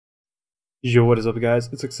Yo, what is up guys,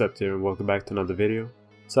 it's Accept here and welcome back to another video.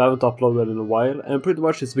 So I haven't uploaded in a while and pretty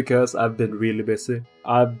much it's because I've been really busy.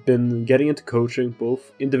 I've been getting into coaching,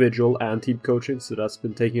 both individual and team coaching, so that's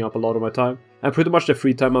been taking up a lot of my time. And pretty much the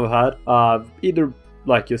free time I've had, I've either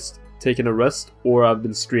just taken a rest or I've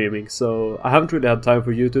been streaming. So I haven't really had time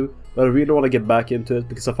for YouTube, but I really want to get back into it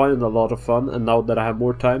because I find it a lot of fun, and now that I have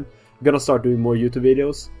more time, I'm gonna start doing more YouTube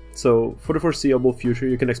videos. So for the foreseeable future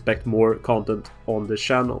you can expect more content on this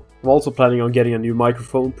channel. I'm also planning on getting a new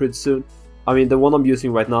microphone pretty soon. I mean, the one I'm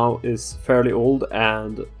using right now is fairly old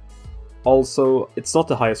and also it's not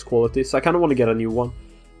the highest quality, so I kind of want to get a new one.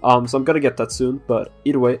 So I'm gonna get that soon, but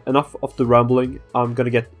either way, enough of the rambling, I'm gonna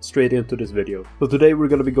get straight into this video. So today we're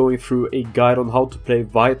gonna be going through a guide on how to play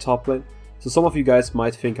Vi Toplane. So some of you guys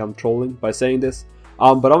might think I'm trolling by saying this, but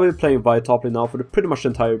I'm gonna be playing Vi Toplane now for pretty much the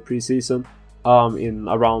entire preseason. In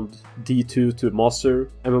around D2 to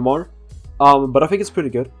Master MMR, but I think it's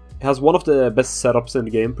pretty good. It has one of the best setups in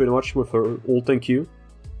the game pretty much with her ult and Q.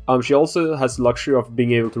 She also has the luxury of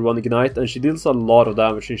being able to run Ignite, and she deals a lot of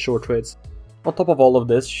damage in short trades. On top of all of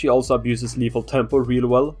this, she also abuses lethal tempo really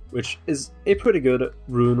well, which is a pretty good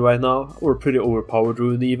rune right now, or a pretty overpowered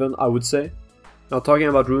rune even, I would say. Now talking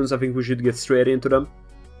about runes, I think we should get straight into them.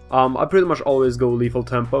 I pretty much always go lethal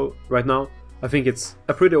tempo right now. I think it's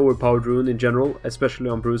a pretty overpowered rune in general,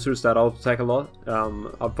 especially on bruisers that auto-attack a lot.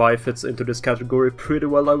 Vi fits into this category pretty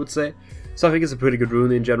well, I would say. So I think it's a pretty good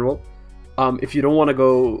rune in general. If you don't want to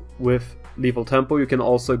go with lethal tempo, you can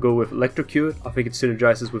also go with electrocute. I think it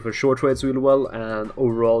synergizes with her short trades really well and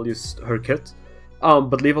overall just her kit.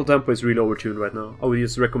 But lethal tempo is really overtuned right now. I would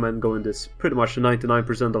just recommend going this pretty much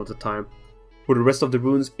 99% of the time. For the rest of the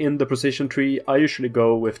runes in the precision tree, I usually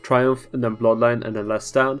go with Triumph and then Bloodline and then Last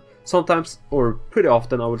Stand. Sometimes, or pretty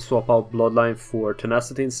often, I would swap out Bloodline for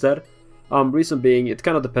Tenacity instead. Reason being, it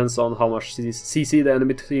kind of depends on how much CC the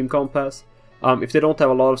enemy team comp has. If they don't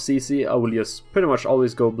have a lot of CC, I will just pretty much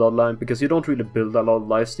always go Bloodline because you don't really build a lot of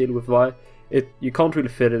lifesteal with Vi. You can't really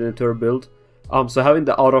fit it into her build. So having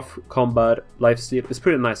the out of combat lifesteal is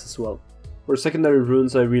pretty nice as well. For secondary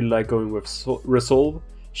runes, I really like going with Resolve.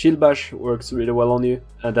 Shield Bash works really well on you,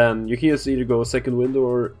 and then you can just either go Second Wind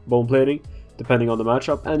or Bone Plating, depending on the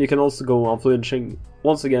matchup, and you can also go Unflinching.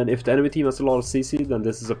 Once again, if the enemy team has a lot of CC, then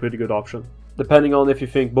this is a pretty good option. Depending on if you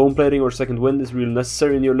think Bone Plating or Second Wind is really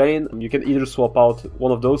necessary in your lane, you can either swap out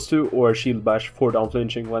one of those two or Shield Bash for the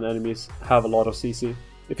Unflinching when enemies have a lot of CC.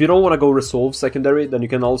 If you don't want to go Resolve secondary, then you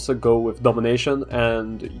can also go with Domination,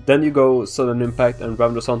 and then you go Sudden Impact and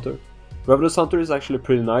Ravenous Hunter. Ravenous Hunter is actually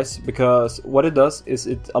pretty nice because what it does is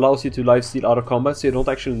it allows you to lifesteal out of combat, so you don't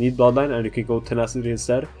actually need Bloodline and you can go Tenacity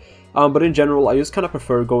instead. But in general, I just kind of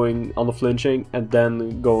prefer going on the flinching and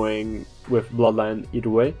then going with Bloodline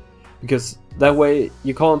either way, because that way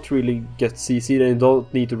you can't really get CC'd and you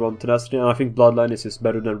don't need to run Tenacity, and I think Bloodline is just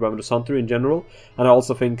better than Ravenous Hunter in general. And I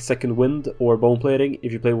also think Second Wind or Bone Plating,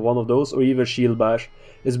 if you play one of those, or even Shield Bash,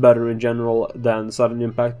 is better in general than Sudden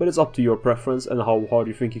Impact, but it's up to your preference and how hard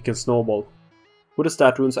you think you can snowball. With the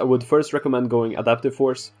stat runes, I would first recommend going Adaptive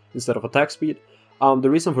Force instead of Attack Speed. The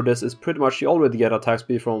reason for this is pretty much you already get Attack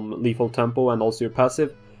Speed from Lethal Tempo and also your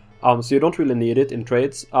passive, so you don't really need it in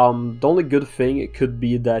trades. The only good thing could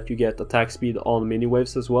be that you get Attack Speed on mini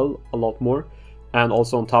waves as well, a lot more, and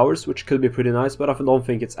also on towers, which could be pretty nice, but I don't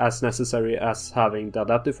think it's as necessary as having the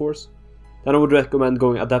Adaptive Force. Then I would recommend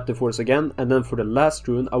going Adaptive Force again, and then for the last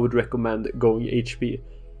rune I would recommend going HP.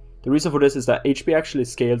 The reason for this is that HP actually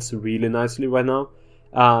scales really nicely right now,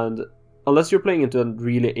 and unless you're playing into a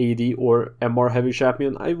really AD or MR heavy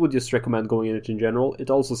champion, I would just recommend going in it in general. It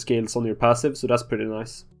also scales on your passive, so that's pretty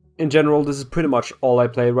nice. In general, this is pretty much all I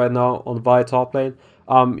play right now on Vi Toplane.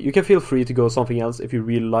 You can feel free to go something else if you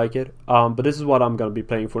really like it, but this is what I'm gonna be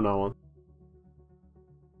playing for now on.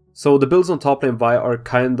 So the builds on Toplane Vi are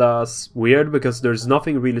kinda weird because there's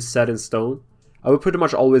nothing really set in stone. I would pretty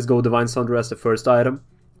much always go Divine Sunder as the first item,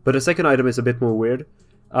 but the second item is a bit more weird.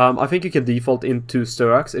 I think you can default into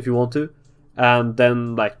Styrax if you want to, and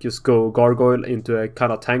then just go Gargoyle into a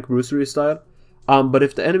kind of tank bruisery style. But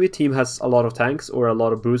if the enemy team has a lot of tanks or a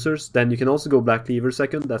lot of bruisers, then you can also go Black Cleaver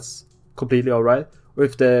second, that's completely alright. Or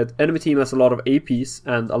if the enemy team has a lot of APs,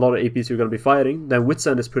 and a lot of APs you're going to be fighting, then Wit's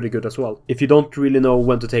End is pretty good as well. If you don't really know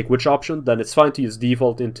when to take which option, then it's fine to use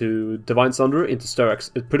default into Divine Sunder into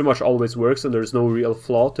Styrax. It pretty much always works and there's no real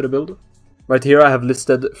flaw to the build. Right here I have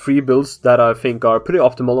listed 3 builds that I think are pretty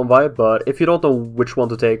optimal on Vi, but if you don't know which one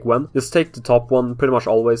to take when, just take the top one pretty much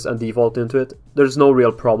always and default into it. There's no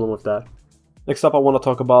real problem with that. Next up I want to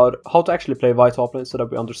talk about how to actually play Vi Toplane so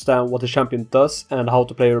that we understand what the champion does and how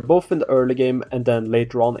to play her both in the early game and then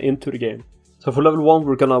later on into the game. So for level 1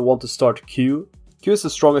 we're gonna want to start Q, Q is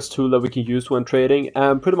the strongest tool that we can use when trading,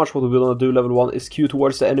 and pretty much what we want to do level 1 is Q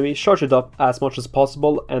towards the enemy, charge it up as much as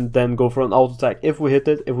possible, and then go for an auto attack if we hit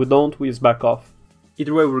it. If we don't, we just back off.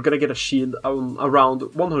 Either way, we're gonna get a shield around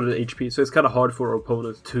 100 HP, so it's kinda hard for our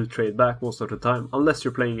opponent to trade back most of the time, unless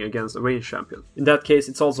you're playing against a ranged champion. In that case,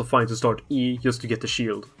 it's also fine to start E just to get the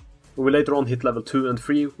shield. When we later on hit level 2 and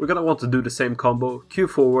 3, we're gonna want to do the same combo, Q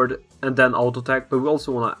forward and then auto attack, but we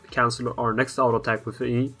also wanna cancel our next auto attack with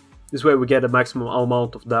E. This way we get a maximum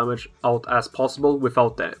amount of damage out as possible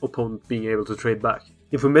without the opponent being able to trade back.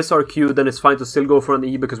 If we miss our Q, then it's fine to still go for an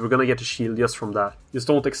E because we're gonna get a shield just from that. Just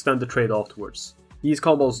don't extend the trade afterwards. These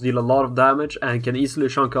combos deal a lot of damage and can easily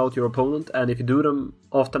chunk out your opponent, and if you do them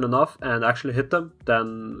often enough and actually hit them,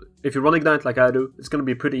 then if you run Ignite like I do, it's gonna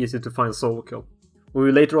be pretty easy to find solo kill. When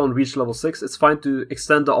we later on reach level 6, it's fine to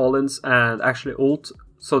extend the all-ins and actually ult,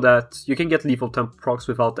 so that you can get lethal temp procs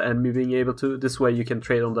without the enemy being able to. This way you can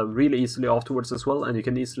trade on them really easily afterwards as well, and you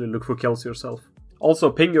can easily look for kills yourself.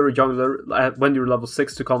 Also ping your jungler when you're level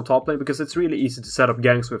 6 to come top lane, because it's really easy to set up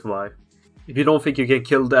ganks with Vi. If you don't think you can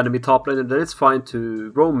kill the enemy top lane, then it's fine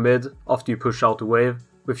to roam mid after you push out the wave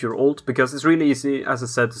with your ult, because it's really easy, as I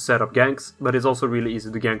said, to set up ganks, but it's also really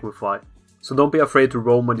easy to gank with Vi. So don't be afraid to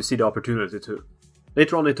roam when you see the opportunity to.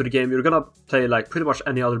 Later on into the game, you're gonna play like pretty much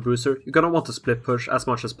any other bruiser. You're gonna want to split push as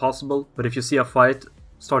much as possible, but if you see a fight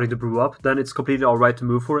starting to brew up, then it's completely alright to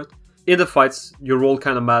move for it. In the fights, your role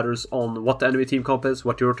kind of matters on what the enemy team comp is,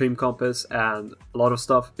 what your team comp is, and a lot of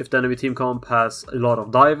stuff. If the enemy team comp has a lot of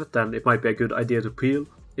dive, then it might be a good idea to peel.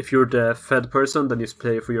 If you're the fed person, then you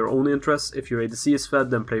play for your own interests. If your ADC is fed,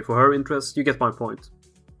 then play for her interests. You get my point.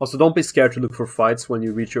 Also, don't be scared to look for fights when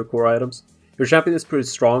you reach your core items. Your champion is pretty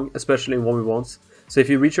strong, especially in 1v1s. So if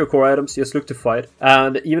you reach your core items, just look to fight.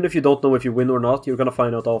 And even if you don't know if you win or not, you're gonna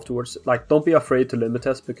find out afterwards. Like, don't be afraid to limit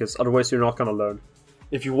test, because otherwise you're not gonna learn.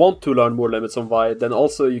 If you want to learn more limits on Vi, then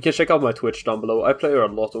also you can check out my Twitch down below. I play her a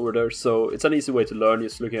lot over there, so it's an easy way to learn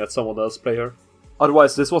just looking at someone else play her.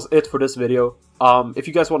 Otherwise, this was it for this video. If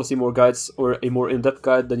you guys want to see more guides or a more in-depth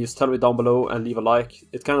guide, then just tell me down below and leave a like.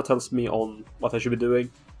 It kind of tells me on what I should be doing.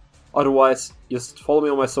 Otherwise, just follow me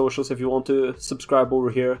on my socials if you want to. Subscribe over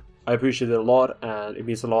here. I appreciate it a lot and it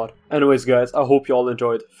means a lot. Anyways guys, I hope you all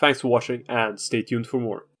enjoyed. Thanks for watching and stay tuned for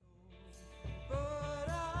more.